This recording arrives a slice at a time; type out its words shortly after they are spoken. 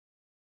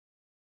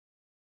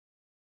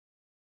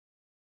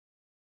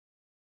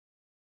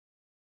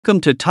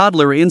Welcome to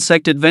Toddler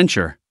Insect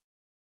Adventure.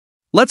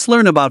 Let's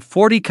learn about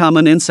 40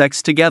 common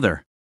insects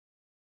together.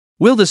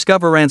 We'll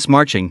discover ants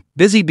marching,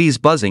 busy bees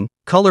buzzing,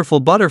 colorful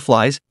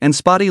butterflies, and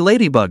spotty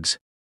ladybugs.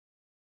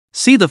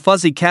 See the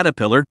fuzzy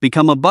caterpillar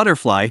become a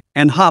butterfly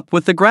and hop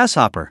with the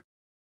grasshopper.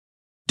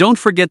 Don't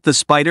forget the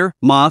spider,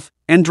 moth,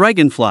 and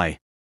dragonfly.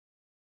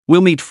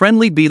 We'll meet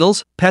friendly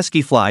beetles,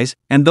 pesky flies,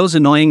 and those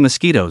annoying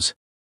mosquitoes.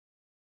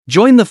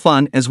 Join the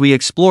fun as we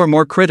explore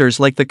more critters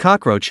like the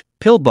cockroach,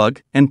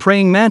 pillbug, and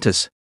praying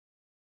mantis.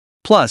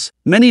 Plus,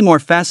 many more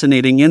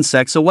fascinating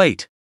insects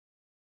await.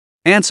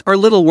 Ants are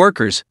little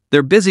workers.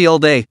 They're busy all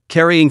day,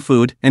 carrying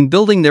food and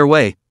building their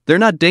way. They're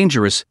not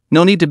dangerous,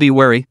 no need to be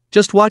wary,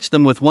 just watch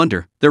them with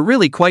wonder, they're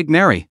really quite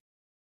merry.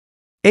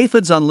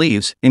 Aphids on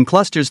leaves, in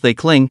clusters they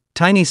cling,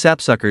 tiny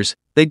sapsuckers,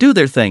 they do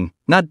their thing,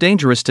 not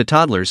dangerous to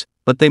toddlers,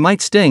 but they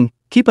might sting.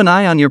 Keep an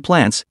eye on your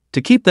plants,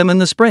 to keep them in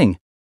the spring.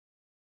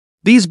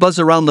 Bees buzz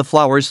around the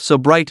flowers so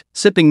bright,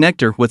 sipping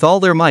nectar with all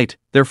their might.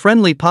 They're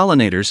friendly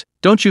pollinators,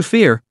 don't you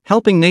fear,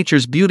 helping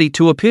nature's beauty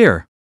to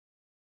appear.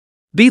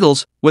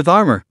 Beetles, with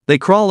armor, they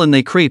crawl and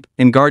they creep,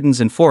 in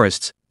gardens and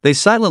forests, they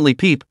silently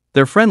peep,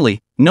 they're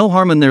friendly, no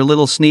harm in their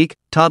little sneak,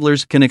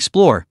 toddlers can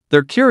explore,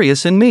 they're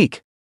curious and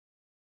meek.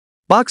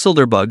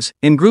 Boxelder bugs,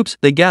 in groups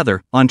they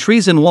gather, on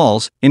trees and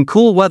walls, in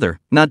cool weather,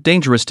 not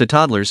dangerous to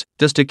toddlers,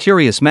 just a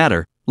curious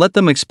matter, let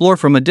them explore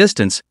from a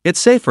distance, it's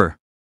safer.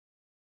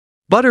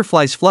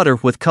 Butterflies flutter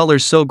with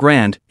colors so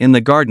grand, in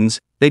the gardens,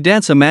 they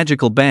dance a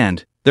magical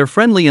band, they're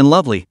friendly and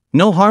lovely,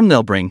 no harm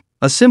they'll bring,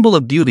 a symbol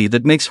of beauty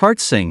that makes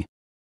hearts sing.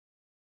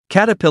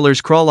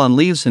 Caterpillars crawl on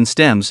leaves and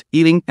stems,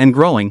 eating and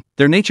growing,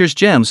 they're nature's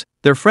gems,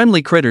 they're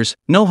friendly critters,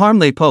 no harm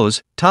they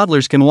pose,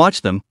 toddlers can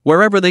watch them,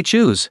 wherever they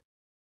choose.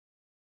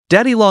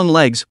 Daddy long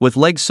legs, with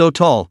legs so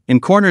tall, in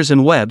corners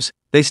and webs,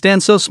 they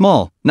stand so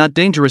small, not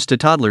dangerous to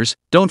toddlers,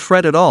 don't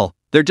fret at all,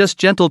 they're just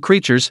gentle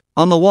creatures,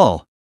 on the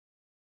wall.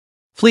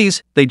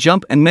 Fleas, they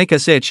jump and make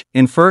us itch,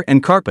 in fur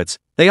and carpets,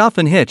 they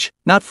often hitch,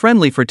 not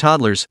friendly for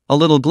toddlers, a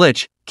little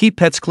glitch, keep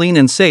pets clean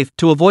and safe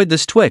to avoid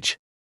this twitch.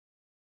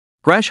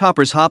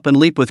 Grasshoppers hop and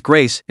leap with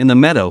grace, in the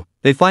meadow,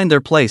 they find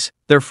their place,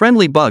 they're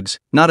friendly bugs,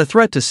 not a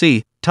threat to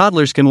see,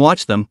 toddlers can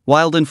watch them,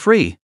 wild and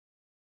free.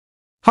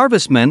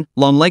 Harvestmen,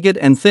 long-legged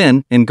and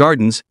thin, in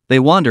gardens, they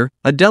wander,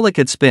 a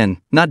delicate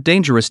spin, not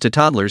dangerous to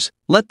toddlers,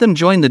 let them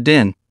join the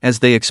din, as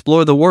they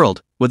explore the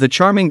world, with a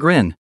charming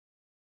grin.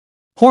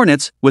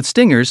 Hornets, with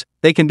stingers,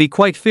 they can be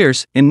quite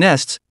fierce, in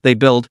nests, they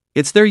build,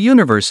 it's their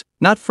universe,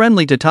 not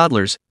friendly to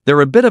toddlers,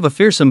 they're a bit of a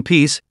fearsome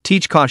piece,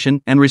 teach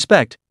caution and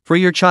respect, for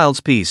your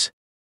child's peace.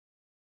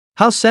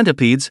 House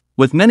centipedes,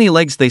 with many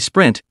legs they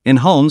sprint, in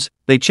homes,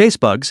 they chase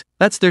bugs,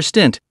 that's their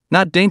stint,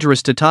 not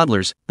dangerous to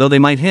toddlers, though they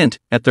might hint,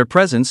 at their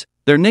presence,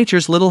 they're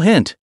nature's little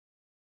hint.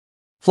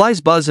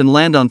 Flies buzz and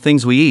land on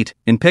things we eat,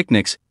 in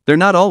picnics, they're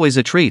not always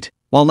a treat,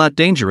 while not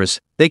dangerous,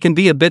 they can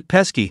be a bit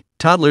pesky,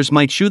 toddlers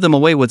might shoo them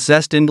away with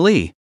zest and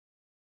glee.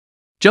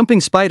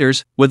 Jumping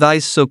spiders, with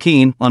eyes so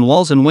keen, on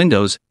walls and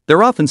windows,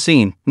 they're often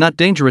seen, not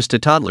dangerous to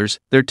toddlers,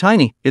 they're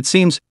tiny, it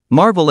seems,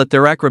 marvel at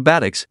their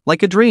acrobatics,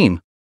 like a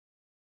dream.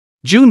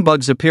 June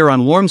bugs appear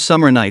on warm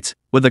summer nights,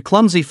 with a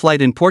clumsy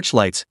flight in porch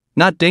lights,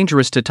 not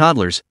dangerous to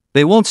toddlers,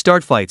 they won't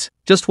start fights,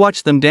 just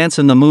watch them dance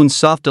in the moon's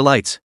soft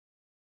delights.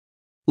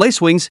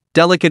 Lacewings,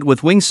 delicate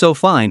with wings so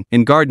fine,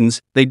 in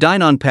gardens, they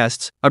dine on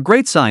pests, a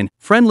great sign,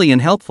 friendly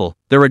and helpful,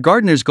 they're a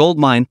gardener's gold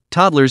mine,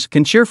 toddlers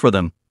can cheer for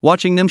them,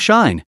 watching them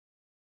shine.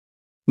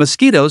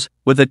 Mosquitoes,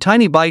 with a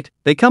tiny bite,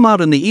 they come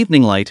out in the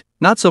evening light,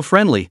 not so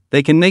friendly,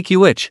 they can make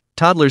you itch,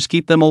 toddlers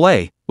keep them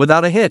away,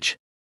 without a hitch.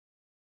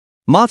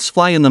 Moths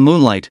fly in the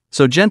moonlight,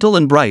 so gentle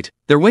and bright,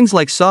 their wings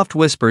like soft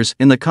whispers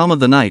in the calm of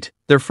the night,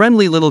 they're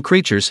friendly little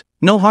creatures,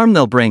 no harm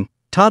they'll bring,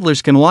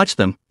 toddlers can watch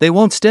them, they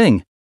won't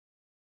sting.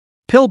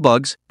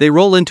 Pillbugs, they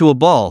roll into a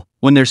ball,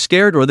 when they're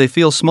scared or they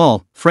feel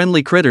small,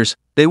 friendly critters,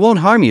 they won't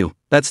harm you,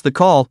 that's the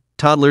call,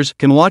 toddlers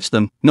can watch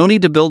them, no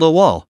need to build a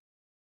wall.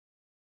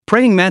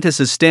 Praying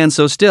mantises stand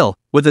so still,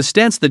 with a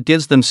stance that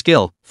gives them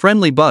skill,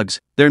 friendly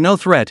bugs, they're no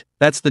threat,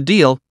 that's the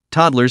deal,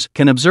 toddlers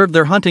can observe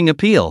their hunting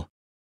appeal.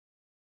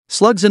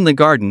 Slugs in the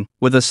garden,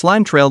 with a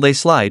slime trail they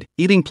slide,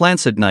 eating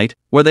plants at night,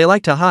 where they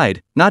like to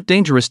hide, not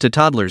dangerous to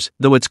toddlers,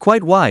 though it's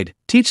quite wide,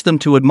 teach them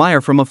to admire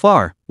from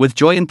afar, with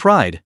joy and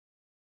pride.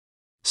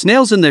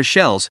 Snails in their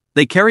shells,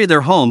 they carry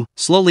their home,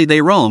 slowly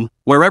they roam,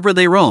 wherever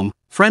they roam,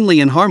 friendly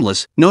and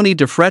harmless, no need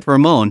to fret or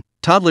moan,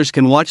 toddlers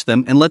can watch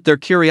them and let their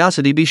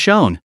curiosity be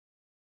shown.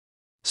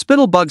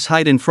 Spittlebugs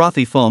hide in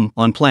frothy foam,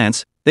 on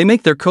plants, they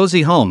make their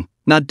cozy home,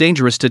 not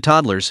dangerous to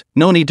toddlers,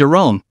 no need to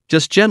roam,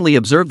 just gently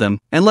observe them,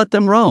 and let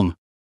them roam.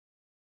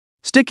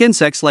 Stick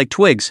insects like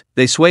twigs,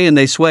 they sway and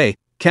they sway,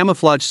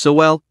 camouflage so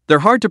well, they're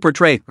hard to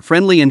portray,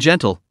 friendly and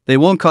gentle, they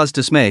won't cause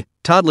dismay,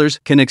 toddlers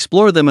can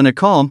explore them in a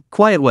calm,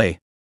 quiet way.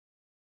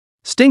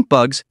 Stink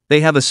bugs,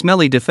 they have a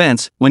smelly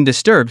defense, when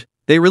disturbed,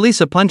 they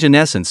release a pungent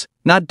essence,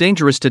 not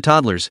dangerous to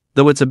toddlers,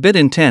 though it's a bit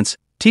intense,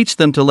 teach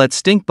them to let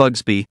stink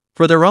bugs be,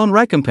 for their own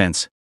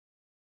recompense.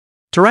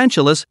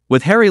 Tarantulas,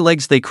 with hairy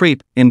legs they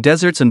creep, in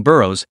deserts and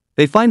burrows,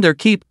 they find their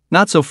keep,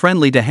 not so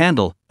friendly to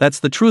handle, that's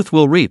the truth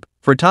we'll reap,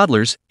 for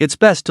toddlers, it's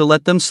best to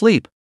let them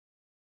sleep.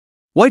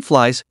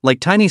 Whiteflies, like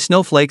tiny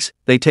snowflakes,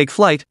 they take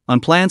flight, on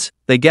plants,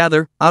 they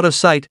gather, out of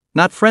sight,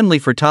 not friendly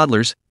for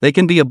toddlers, they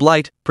can be a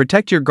blight,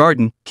 protect your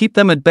garden, keep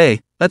them at bay,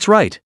 that's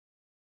right.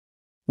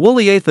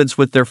 Woolly aphids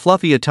with their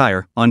fluffy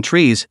attire, on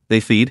trees, they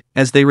feed,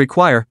 as they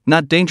require,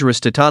 not dangerous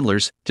to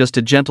toddlers, just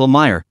a gentle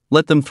mire,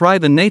 let them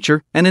thrive in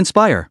nature, and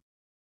inspire.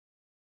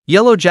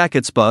 Yellow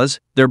jackets buzz,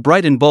 they're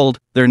bright and bold,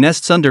 their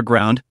nests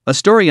underground, a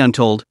story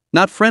untold,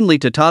 not friendly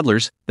to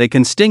toddlers, they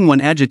can sting when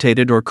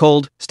agitated or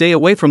cold, stay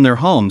away from their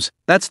homes,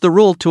 that's the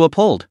rule to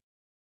uphold.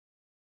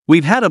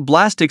 We've had a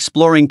blast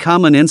exploring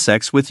common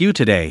insects with you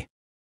today.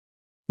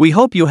 We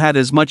hope you had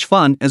as much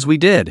fun as we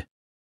did.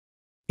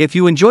 If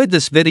you enjoyed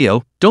this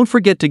video, don't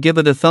forget to give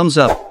it a thumbs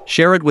up,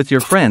 share it with your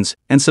friends,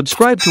 and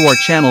subscribe to our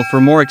channel for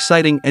more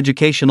exciting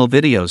educational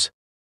videos.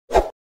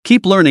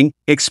 Keep learning,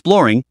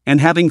 exploring, and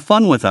having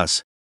fun with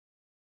us.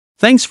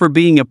 Thanks for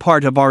being a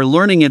part of our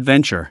learning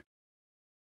adventure.